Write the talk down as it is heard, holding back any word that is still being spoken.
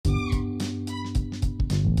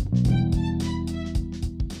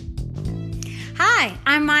Hi,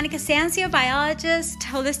 I'm Monica Sancio, biologist,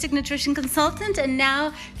 holistic nutrition consultant, and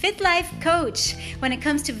now Fit Life coach when it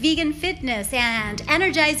comes to vegan fitness and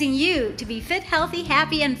energizing you to be fit, healthy,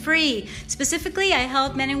 happy, and free. Specifically, I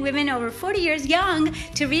help men and women over 40 years young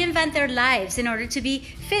to reinvent their lives in order to be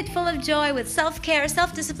fit, full of joy, with self-care,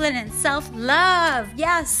 self-discipline, and self-love.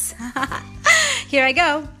 Yes! Here I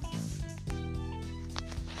go.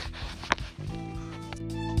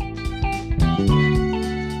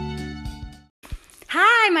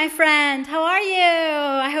 Hi, my friend. How are you?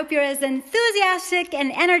 I hope you're as enthusiastic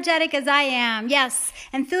and energetic as I am. Yes,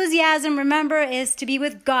 enthusiasm, remember, is to be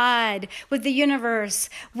with God, with the universe,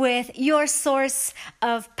 with your source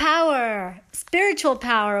of power, spiritual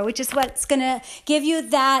power, which is what's going to give you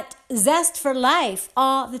that zest for life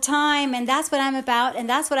all the time. And that's what I'm about. And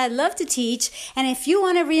that's what I love to teach. And if you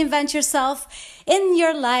want to reinvent yourself in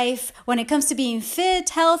your life when it comes to being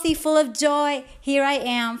fit, healthy, full of joy, here I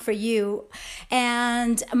am for you.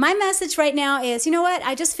 And my message right now is, you know what?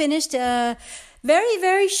 I just finished a very,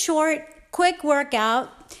 very short, quick workout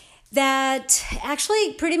that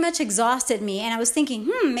actually pretty much exhausted me. And I was thinking,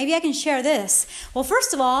 maybe I can share this. Well,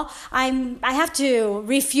 first of all, I have to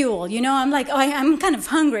refuel, I'm like, I'm kind of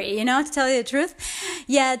hungry, to tell you the truth.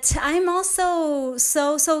 Yet I'm also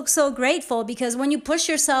so grateful because when you push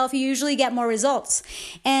yourself, you usually get more results.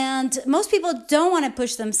 And most people don't want to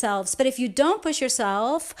push themselves. But if you don't push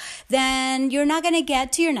yourself, then you're not going to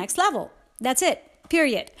get to your next level. That's it.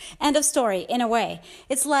 Period. End of story, in a way.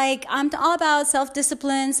 It's like I'm all about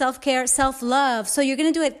self-discipline, self-care, self-love. So you're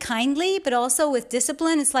going to do it kindly, but also with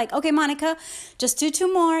discipline. It's like, okay, Monica, just do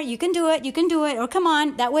 2 more. You can do it. Or come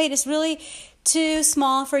on, that weight is really too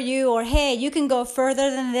small for you, or hey, you can go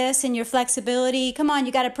further than this in your flexibility. Come on,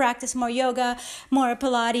 you got to practice more yoga, more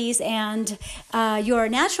Pilates, and your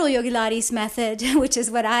natural Yogi Lattes method, which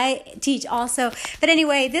is what I teach also. But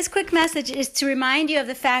anyway, this quick message is to remind you of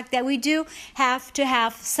the fact that we do have to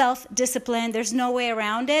have self-discipline. There's no way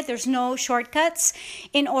around it. There's no shortcuts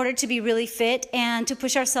in order to be really fit and to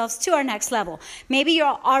push ourselves to our next level. Maybe you're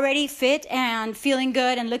already fit and feeling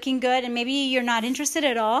good and looking good, and maybe you're not interested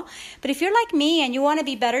at all. But if you're like me and you want to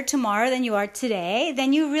be better tomorrow than you are today,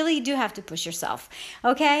 then you really do have to push yourself.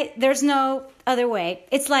 Okay? There's no other way.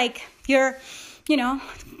 It's like you're,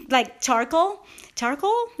 like charcoal.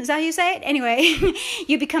 Charcoal? Is that how you say it? Anyway,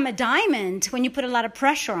 you become a diamond when you put a lot of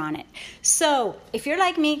pressure on it. So if you're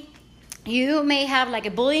like me, you may have like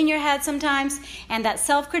a bully in your head sometimes, and that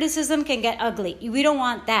self-criticism can get ugly. We don't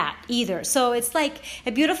want that either. So it's like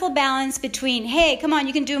a beautiful balance between, hey, come on,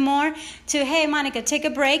 you can do more, to, hey, Monica, take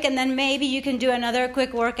a break, and then maybe you can do another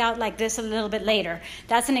quick workout like this a little bit later.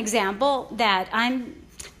 That's an example that I'm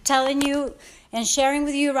telling you and sharing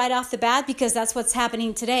with you right off the bat because that's what's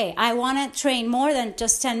happening today. I want to train more than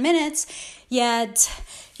just 10 minutes, yet,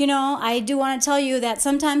 I do want to tell you that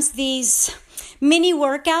sometimes these mini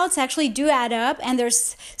workouts actually do add up, and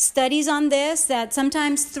there's studies on this that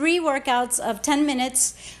sometimes 3 workouts of 10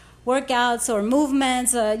 minutes workouts or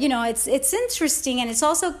movements, it's interesting, and it's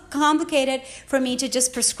also complicated for me to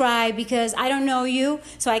just prescribe because I don't know you,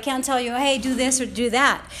 so I can't tell you, hey, do this or do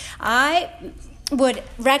that. I would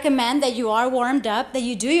recommend that you are warmed up, that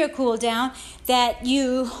you do your cool down, that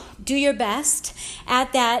you do your best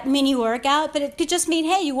at that mini workout. But it could just mean,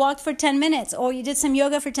 hey, you walked for 10 minutes, or you did some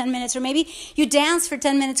yoga for 10 minutes, or maybe you danced for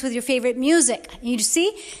 10 minutes with your favorite music. You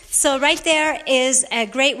see? So right there is a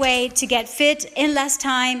great way to get fit in less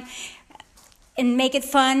time and make it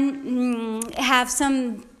fun, have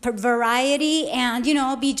some variety, and,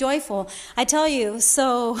 be joyful. I tell you,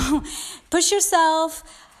 so push yourself.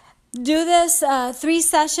 Do this 3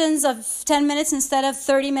 sessions of 10 minutes instead of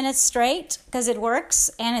 30 minutes straight because it works,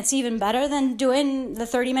 and it's even better than doing the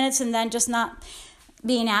 30 minutes and then just not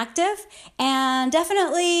being active. And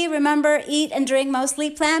definitely remember, eat and drink mostly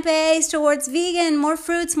plant-based towards vegan, more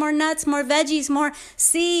fruits, more nuts, more veggies, more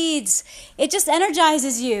seeds. It just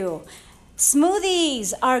energizes you.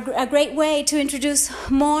 Smoothies are a great way to introduce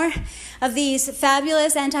more of these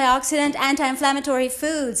fabulous antioxidant, anti-inflammatory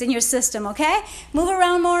foods in your system, okay? Move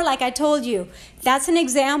around more like I told you. That's an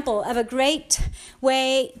example of a great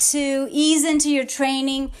way to ease into your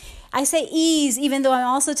training. I say ease, even though I'm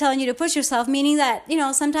also telling you to push yourself, meaning that,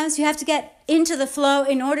 sometimes you have to get into the flow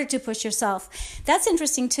in order to push yourself. That's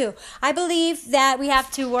interesting too. I believe that we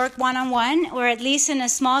have to work one-on-one, or at least in a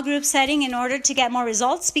small group setting, in order to get more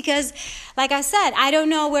results because, like I said, I don't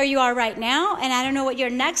know where you are right now, and I don't know what your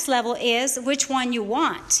next level is, which one you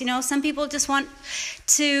want. Some people just want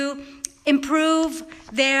to improve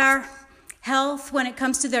their health when it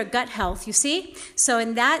comes to their gut health, you see? So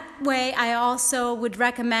in that way, I also would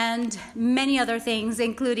recommend many other things,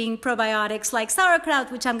 including probiotics like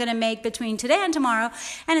sauerkraut, which I'm going to make between today and tomorrow,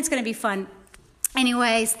 and it's going to be fun.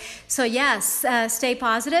 Anyways, so yes, stay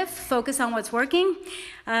positive, focus on what's working,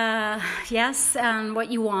 yes,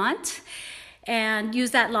 what you want, and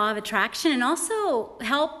use that law of attraction, and also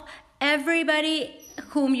help everybody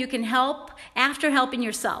whom you can help after helping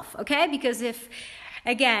yourself, okay? Because if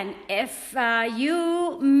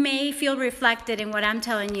you may feel reflected in what I'm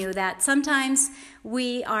telling you, that sometimes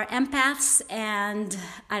we are empaths, and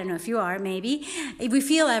I don't know if you are, maybe, we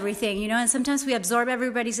feel everything, and sometimes we absorb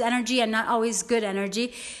everybody's energy, and not always good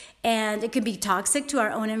energy, and it can be toxic to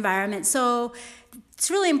our own environment. So it's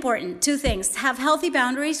really important, 2 things: have healthy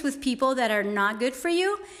boundaries with people that are not good for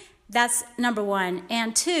you. That's number 1.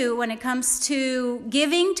 And 2, when it comes to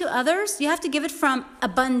giving to others, you have to give it from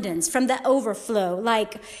abundance, from the overflow.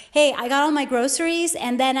 Like, hey, I got all my groceries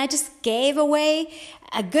and then I just gave away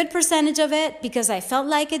a good percentage of it because I felt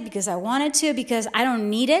like it, because I wanted to, because I don't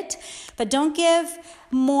need it. But don't give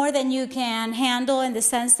more than you can handle, in the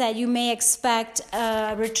sense that you may expect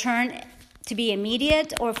a return to be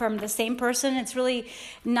immediate or from the same person. It's really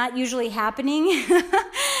not usually happening.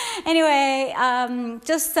 Anyway,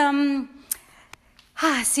 just some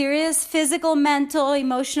serious physical, mental,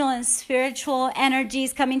 emotional, and spiritual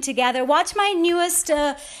energies coming together. Watch my newest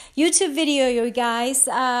YouTube video, you guys.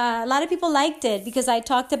 A lot of people liked it because I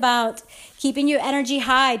talked about keeping your energy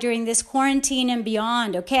high during this quarantine and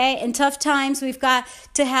beyond, okay? In tough times, we've got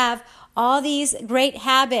to have all these great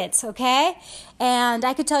habits, okay? And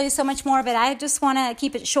I could tell you so much more, but I just want to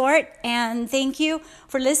keep it short. And thank you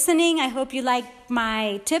for listening. I hope you liked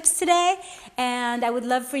my tips today, and I would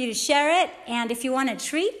love for you to share it. And if you want a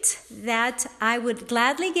treat that I would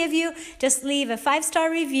gladly give you, just leave a 5-star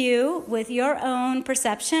review with your own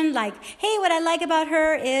perception, like, hey, what I like about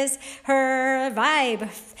her is her vibe.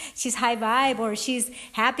 She's high vibe, or she's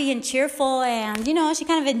happy and cheerful, and she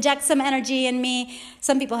kind of injects some energy in me.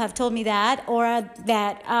 Some people have told me that, or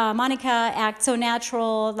that Monica acts so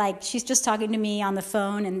natural, like she's just talking to me on the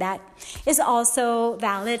phone, and that is also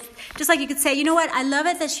valid. Just like you could say, you know what, I love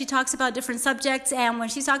it that she talks about different subjects, and when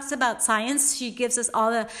she talks about science, she gives us all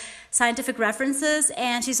the scientific references,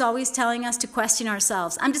 and she's always telling us to question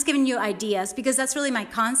ourselves. I'm just giving you ideas because that's really my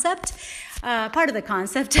concept. Part of the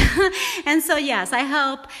concept. And so, yes, I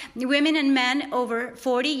help women and men over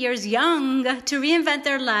 40 years young to reinvent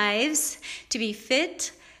their lives, to be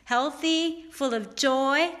fit, healthy, full of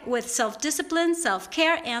joy, with self-discipline,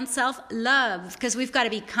 self-care, and self-love. Because we've got to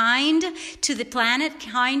be kind to the planet,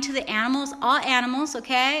 kind to the animals, all animals,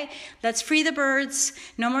 okay? Let's free the birds.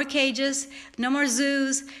 No more cages, no more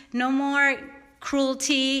zoos, no more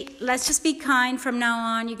cruelty. Let's just be kind from now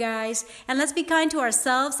on, you guys. And let's be kind to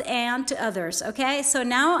ourselves and to others, okay? So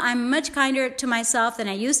now I'm much kinder to myself than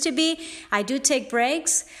I used to be. I do take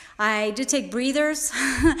breaks. I do take breathers.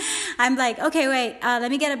 I'm like, okay, wait, let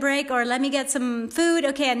me get a break, or let me get some food.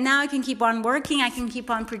 Okay, and now I can keep on working. I can keep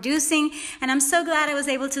on producing. And I'm so glad I was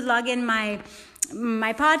able to log in my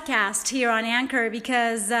podcast here on Anchor,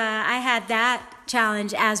 because I had that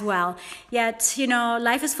challenge as well. Yet,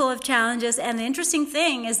 life is full of challenges, and the interesting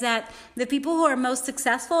thing is that the people who are most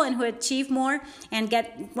successful and who achieve more and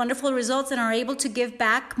get wonderful results and are able to give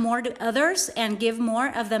back more to others and give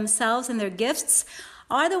more of themselves and their gifts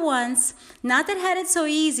are the ones, not that had it so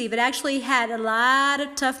easy, but actually had a lot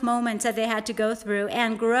of tough moments that they had to go through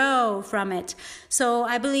and grow from it. So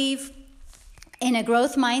I believe in a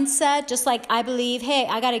growth mindset, just like I believe, hey,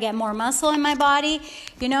 I got to get more muscle in my body,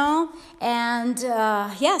 and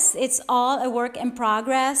yes, it's all a work in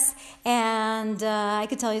progress, and I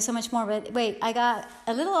could tell you so much more, but wait, I got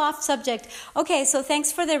a little off subject. Okay, so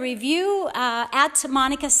thanks for the review at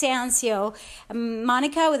Monica Sancio,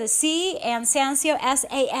 Monica with a C, and Sancio,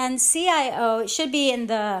 S-A-N-C-I-O. It should be in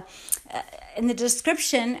the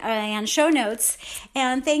description and show notes.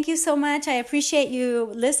 And thank you so much. I appreciate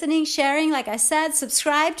you listening, sharing. Like I said,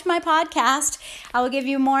 subscribe to my podcast. I will give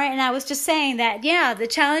you more. And I was just saying that, the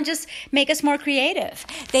challenges make us more creative.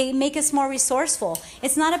 They make us more resourceful.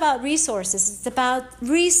 It's not about resources. It's about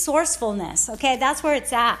resourcefulness. Okay, that's where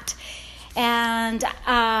it's at. And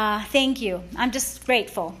thank you. I'm just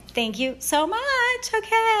grateful. Thank you so much.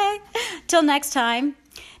 Okay. Till next time.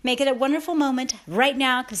 Make it a wonderful moment right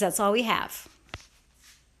now, because that's all we have.